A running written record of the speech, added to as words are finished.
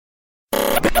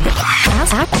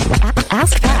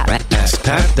AskPat.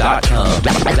 AskPat.com.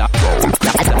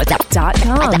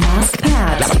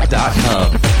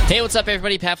 AskPat.com. Hey, what's up,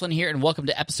 everybody? Pat Flynn here, and welcome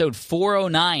to episode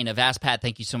 409 of Ask Pat.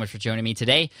 Thank you so much for joining me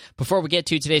today. Before we get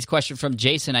to today's question from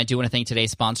Jason, I do want to thank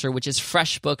today's sponsor, which is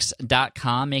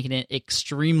FreshBooks.com, making it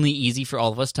extremely easy for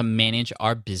all of us to manage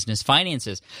our business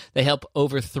finances. They help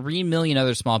over 3 million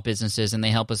other small businesses, and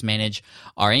they help us manage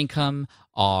our income,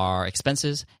 our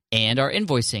expenses, and our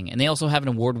invoicing. And they also have an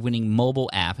award-winning mobile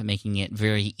app, making it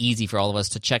very easy for all of us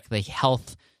to check the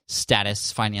health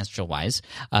status financial-wise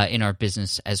in our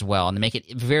business as well. And to make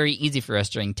it very easy for us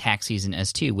during tax season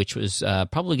as too, which was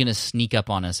probably going to sneak up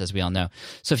on us, as we all know.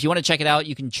 So if you want to check it out,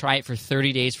 you can try it for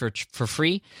 30 days for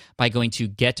free by going to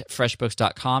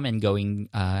getfreshbooks.com and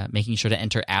making sure to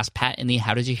enter Ask Pat in the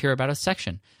How Did You Hear About Us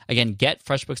section. Again,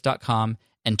 getfreshbooks.com,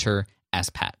 enter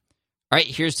Ask Pat. All right,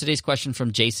 here's today's question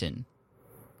from Jason.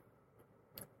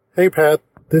 Hey, Pat.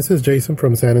 This is Jason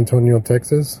from San Antonio,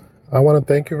 Texas. I want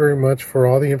to thank you very much for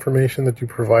all the information that you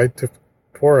provide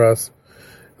for us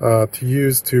to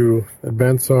use to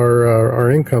advance our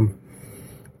income.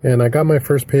 And I got my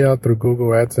first payout through Google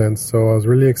AdSense, so I was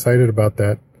really excited about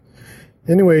that.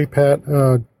 Anyway, Pat,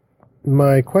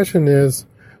 my question is,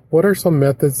 what are some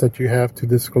methods that you have to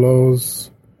disclose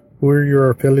who your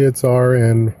affiliates are,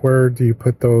 and where do you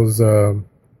put those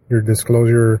your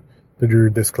disclosure, your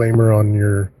disclaimer on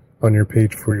your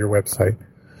page for your website?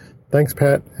 Thanks,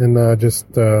 Pat, and just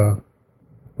want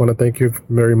to thank you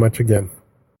very much again.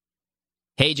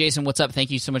 Hey, Jason, what's up? Thank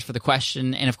you so much for the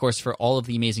question, and of course for all of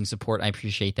the amazing support. I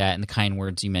appreciate that, and the kind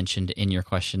words you mentioned in your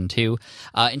question too.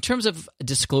 In terms of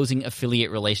disclosing affiliate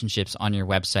relationships on your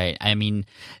website, I mean,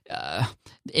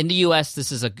 in the U.S.,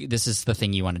 this is the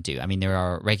thing you want to do. I mean, there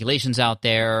are regulations out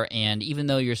there, and even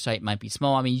though your site might be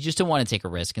small, I mean, you just don't want to take a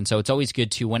risk, and so it's always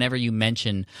good to, whenever you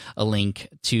mention a link,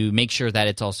 to make sure that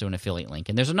it's also an affiliate link.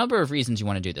 And there's a number of reasons you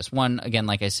want to do this. One, again,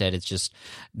 like I said, it's just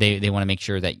they want to make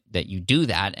sure that you do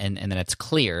that and that it's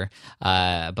clear.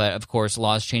 But of course,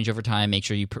 laws change over time. Make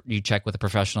sure you check with a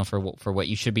professional for what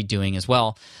you should be doing as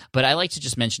well. But I like to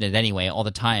just mention it anyway all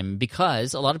the time,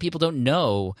 because a lot of people don't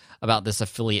know about this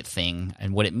affiliate thing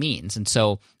and what it means. And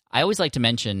so I always like to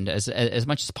mention as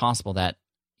much as possible that,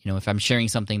 you know, if I'm sharing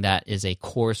something that is a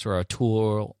course or a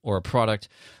tool or a product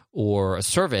or a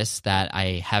service that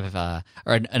I have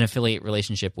or an affiliate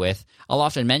relationship with, I'll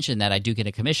often mention that I do get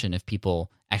a commission if people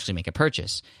actually make a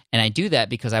purchase. And I do that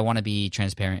because I want to be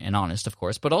transparent and honest, of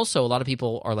course. But also, a lot of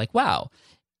people are like, wow,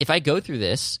 if I go through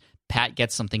this, Pat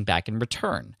gets something back in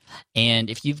return. And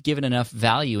if you've given enough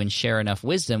value and share enough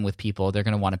wisdom with people, they're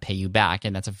going to want to pay you back.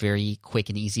 And that's a very quick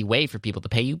and easy way for people to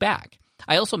pay you back.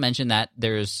 I also mentioned that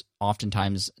there's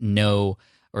oftentimes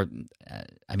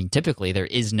typically there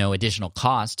is no additional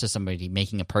cost to somebody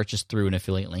making a purchase through an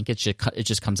affiliate link. It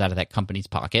just comes out of that company's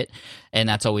pocket, and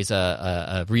that's always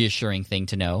a reassuring thing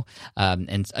to know.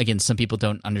 And again, some people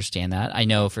don't understand that. I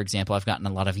know, for example, I've gotten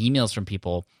a lot of emails from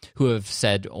people who have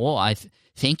said, "Oh,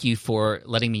 thank you for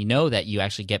letting me know that you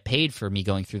actually get paid for me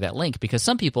going through that link." Because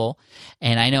some people,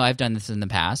 and I know I've done this in the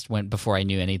past before I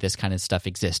knew any of this kind of stuff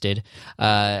existed,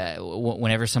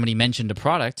 whenever somebody mentioned a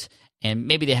product, and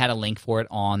maybe they had a link for it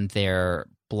on their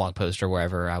blog post or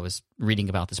wherever I was reading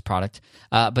about this product.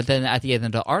 But then at the end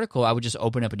of the article, I would just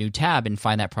open up a new tab and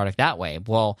find that product that way.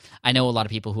 Well, I know a lot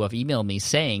of people who have emailed me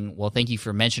saying, well, thank you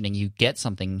for mentioning you get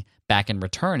something back in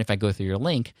return if I go through your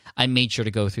link. I made sure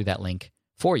to go through that link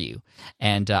for you.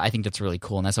 And I think that's really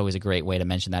cool, and that's always a great way to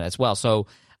mention that as well. So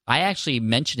I actually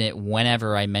mention it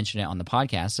whenever I mention it on the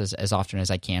podcast as often as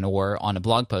I can, or on a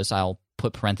blog post, I'll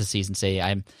put parentheses and say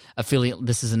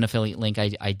this is an affiliate link.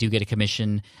 I do get a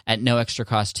commission at no extra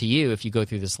cost to you if you go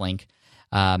through this link.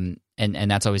 And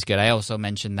that's always good. I also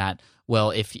mentioned that, well,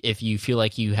 if you feel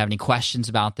like you have any questions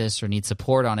about this or need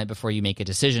support on it before you make a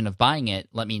decision of buying it,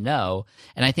 let me know.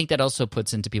 And I think that also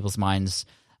puts into people's minds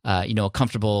a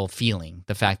comfortable feeling,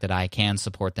 the fact that I can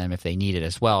support them if they need it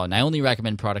as well. And I only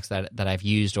recommend products that I've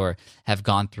used or have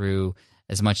gone through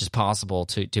as much as possible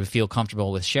to feel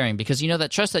comfortable with sharing, because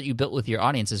that trust that you built with your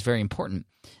audience is very important.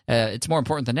 It's more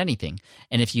important than anything.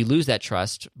 And if you lose that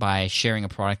trust by sharing a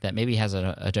product that maybe has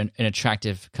an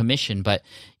attractive commission, but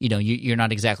you're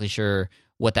not exactly sure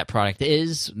what that product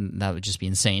is, that would just be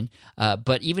insane.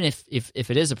 But even if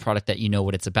it is a product that you know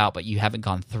what it's about, but you haven't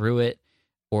gone through it,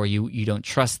 or you don't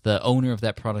trust the owner of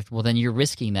that product, well, then you're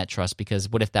risking that trust, because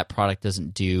what if that product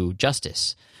doesn't do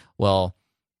justice? Well,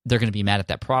 they're going to be mad at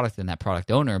that product and that product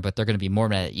owner, but they're going to be more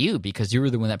mad at you because you were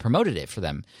the one that promoted it for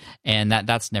them. And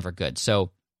that's never good.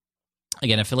 So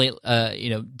Again, affiliate,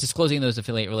 disclosing those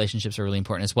affiliate relationships are really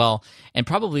important as well. And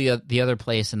probably the other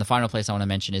place and the final place I want to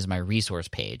mention is my resource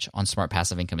page on Smart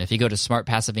Passive Income. If you go to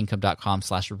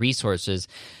smartpassiveincome.com/resources,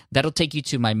 that'll take you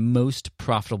to my most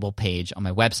profitable page on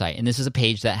my website. And this is a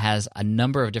page that has a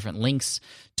number of different links,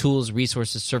 tools,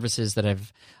 resources, services that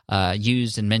I've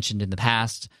used and mentioned in the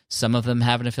past. Some of them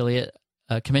have an affiliate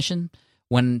commission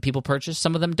when people purchase.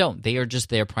 Some of them don't. They are just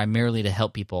there primarily to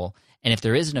help people. And if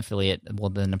there is an affiliate, well,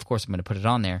 then of course I'm going to put it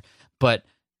on there. But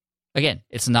again,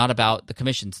 it's not about the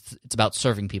commissions. It's about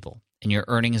serving people. And your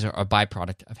earnings are a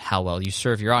byproduct of how well you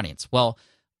serve your audience. Well,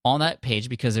 on that page,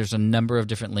 because there's a number of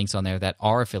different links on there that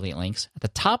are affiliate links, at the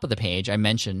top of the page I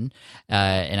mentioned,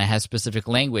 and I have specific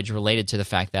language related to the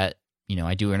fact that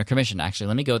I do earn a commission. Actually,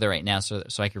 let me go there right now so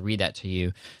I can read that to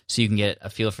you so you can get a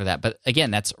feel for that. But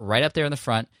again, that's right up there in the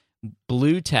front,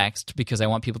 blue text, because I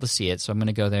want people to see it. So I'm going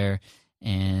to go there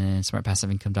and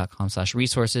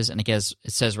smartpassiveincome.com/resources. And it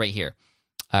says right here,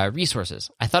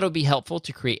 resources. I thought it would be helpful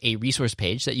to create a resource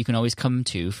page that you can always come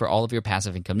to for all of your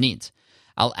passive income needs.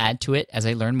 I'll add to it as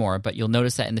I learn more, but you'll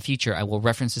notice that in the future I will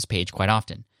reference this page quite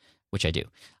often, which I do.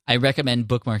 I recommend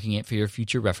bookmarking it for your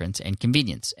future reference and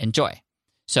convenience. Enjoy.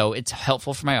 So it's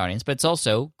helpful for my audience, but it's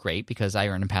also great because I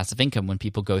earn a passive income when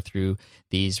people go through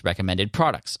these recommended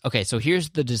products. Okay, so here's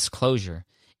the disclosure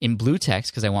in blue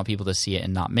text because I want people to see it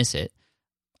and not miss it.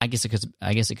 I guess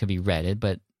it could be red,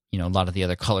 but a lot of the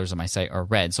other colors on my site are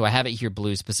red. So I have it here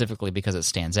blue specifically because it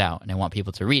stands out and I want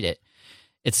people to read it.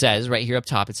 It says right here up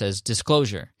top, it says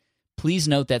disclosure. Please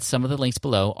note that some of the links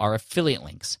below are affiliate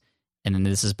links. And then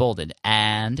this is bolded.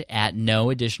 And at no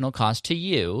additional cost to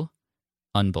you,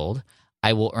 unbold,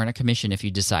 I will earn a commission if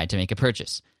you decide to make a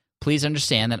purchase. Please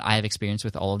understand that I have experience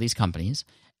with all of these companies,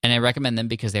 and I recommend them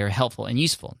because they are helpful and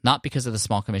useful, not because of the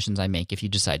small commissions I make if you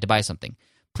decide to buy something.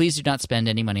 Please do not spend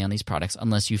any money on these products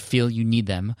unless you feel you need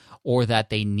them or that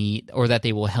they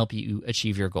will help you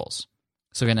achieve your goals.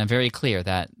 So again, I'm very clear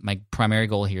that my primary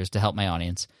goal here is to help my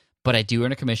audience, but I do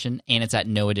earn a commission and it's at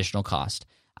no additional cost.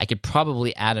 I could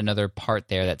probably add another part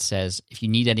there that says, if you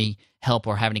need any help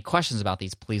or have any questions about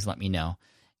these, please let me know.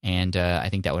 And I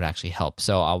think that would actually help.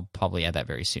 So I'll probably add that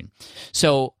very soon.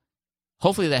 So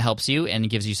hopefully that helps you and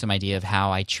gives you some idea of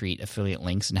how I treat affiliate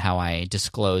links and how I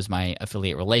disclose my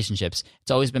affiliate relationships.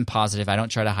 It's always been positive. I don't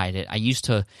try to hide it. I used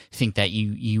to think that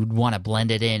you'd want to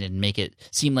blend it in and make it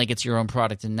seem like it's your own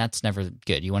product, and that's never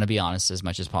good. You want to be honest as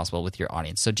much as possible with your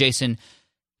audience. So Jason,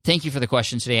 thank you for the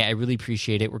question today. I really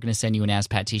appreciate it. We're going to send you an Ask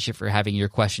Pat t-shirt for having your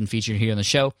question featured here on the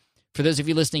show. For those of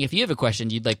you listening, if you have a question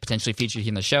you'd like potentially featured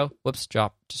here in the show, just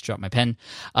dropped my pen.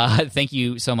 Thank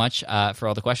you so much for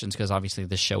all the questions, because obviously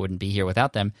this show wouldn't be here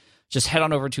without them. Just head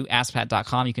on over to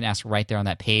AskPat.com. You can ask right there on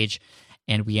that page,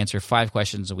 and we answer 5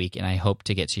 questions a week, and I hope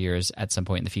to get to yours at some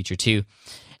point in the future too.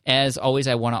 As always,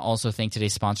 I want to also thank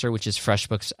today's sponsor, which is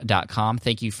FreshBooks.com.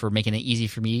 Thank you for making it easy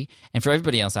for me and for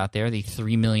everybody else out there, the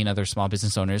 3 million other small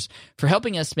business owners, for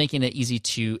helping us, making it easy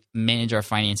to manage our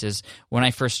finances. When I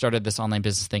first started this online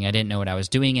business thing, I didn't know what I was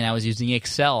doing, and I was using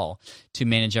Excel to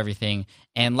manage everything.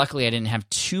 And luckily, I didn't have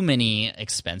too many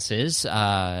expenses,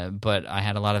 but I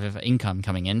had a lot of income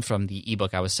coming in from the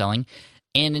ebook I was selling.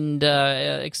 And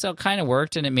Excel kind of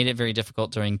worked, and it made it very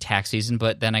difficult during tax season.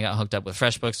 But then I got hooked up with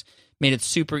FreshBooks, made it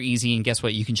super easy. And guess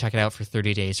what? You can check it out for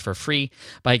 30 days for free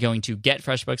by going to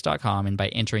getfreshbooks.com and by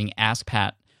entering Ask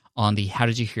Pat on the How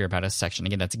Did You Hear About Us section.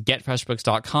 Again, that's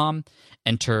getfreshbooks.com.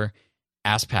 Enter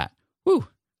Ask Pat. Woo!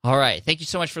 All right. Thank you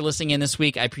so much for listening in this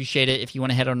week. I appreciate it. If you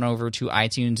want to head on over to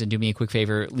iTunes and do me a quick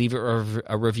favor, leave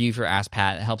a review for Ask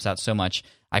Pat. It helps out so much.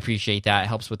 I appreciate that. It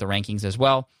helps with the rankings as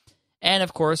well. And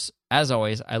of course, as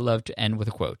always, I love to end with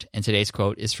a quote. And today's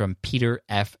quote is from Peter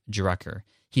F. Drucker.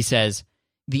 He says,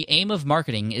 "The aim of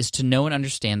marketing is to know and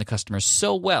understand the customer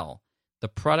so well the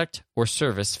product or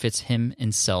service fits him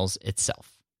and sells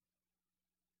itself."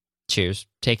 Cheers.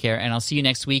 Take care. And I'll see you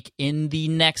next week in the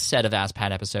next set of Ask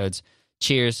Pat episodes.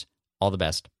 Cheers. All the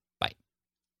best.